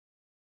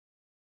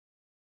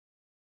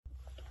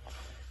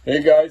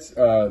Hey guys,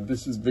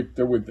 this is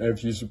Victor with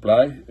FG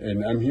Supply,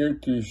 and I'm here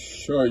to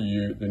show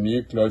you the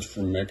new clutch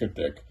from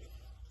Mecatech.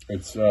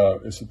 It's a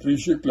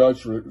 3-shoe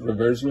clutch,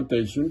 reverse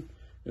rotation.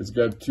 It's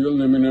got 2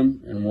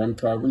 aluminum and 1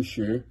 carbon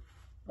shoe.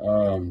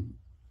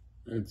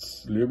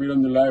 It's a little bit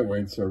on the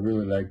lightweight, so I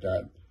really like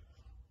that.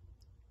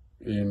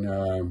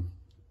 And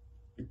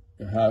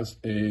it has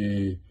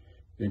a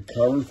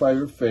carbon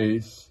fiber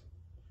face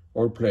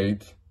or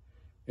plate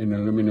in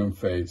aluminum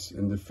face,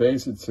 and the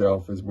face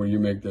itself is where you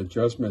make the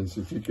adjustments.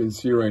 If you can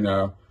see right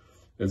now,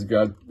 it's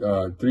got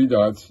 3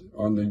 dots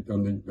on the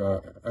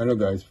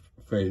anodized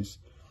face,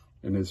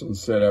 and it's on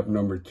setup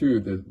number 2.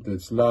 The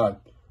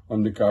slot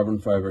on the carbon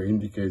fiber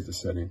indicates the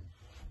setting,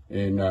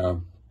 and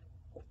I'm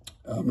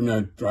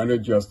gonna try to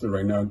adjust it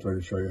right now. I'm trying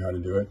to show you how to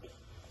do it.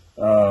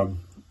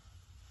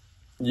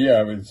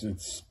 Yeah,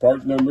 it's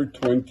part number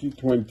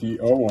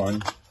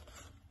 2020-01.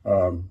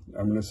 I'm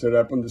going to set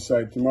up on the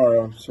site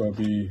tomorrow, so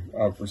it'll be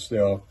out for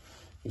sale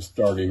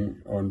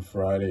starting on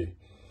Friday.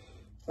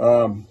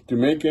 To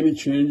make any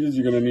changes,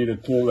 you're going to need a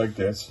tool like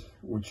this,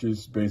 which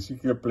is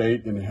basically a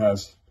plate, and it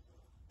has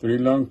 3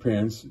 long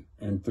pins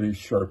and 3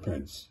 short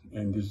pins.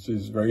 And this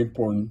is very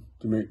important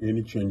to make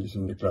any changes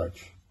in the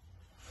clutch.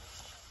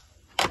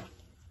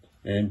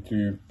 And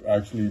to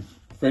actually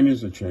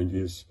finish the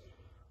changes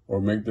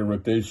or make the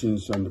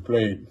rotations on the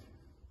plate,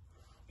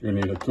 you're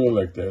going to need a tool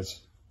like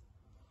this,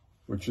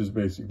 which is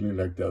basically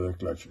like the other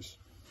clutches.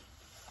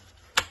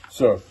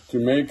 So to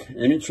make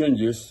any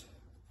changes,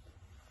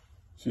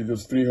 see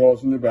those 3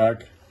 holes in the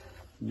back,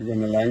 you're going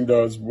to line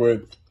those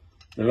with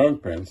the long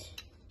pins.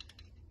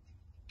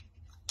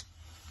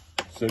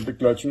 Set the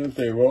clutch on the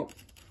table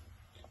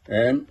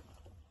and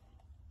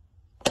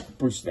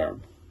push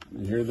down.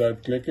 You hear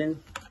that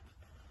clicking?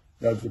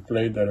 That's the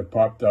plate that it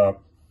popped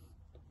up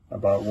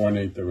about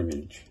 1/8 of an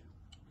inch.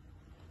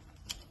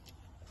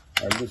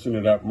 I loosen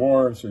it up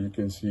more so you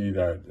can see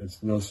that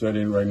it's no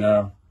setting right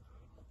now.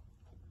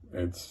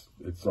 It's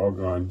all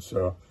gone.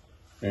 So,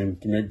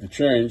 and to make the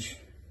change,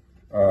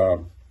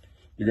 you're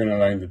gonna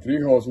line the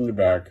 3 holes in the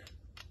back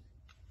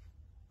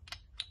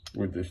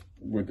with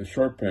the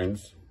short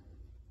pins.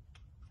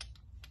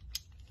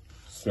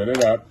 Set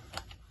it up.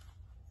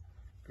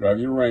 Grab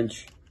your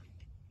wrench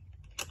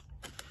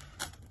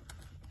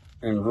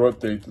and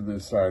rotate to the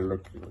side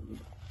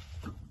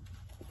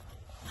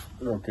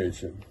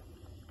location.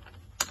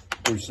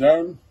 Push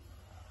down,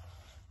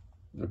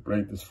 the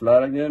plate is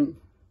flat again,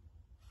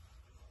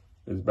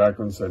 it's back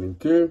on setting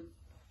 2,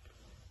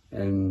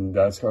 and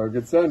that's how it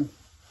gets done.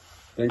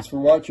 Thanks for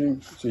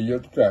watching, see you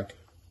at the track.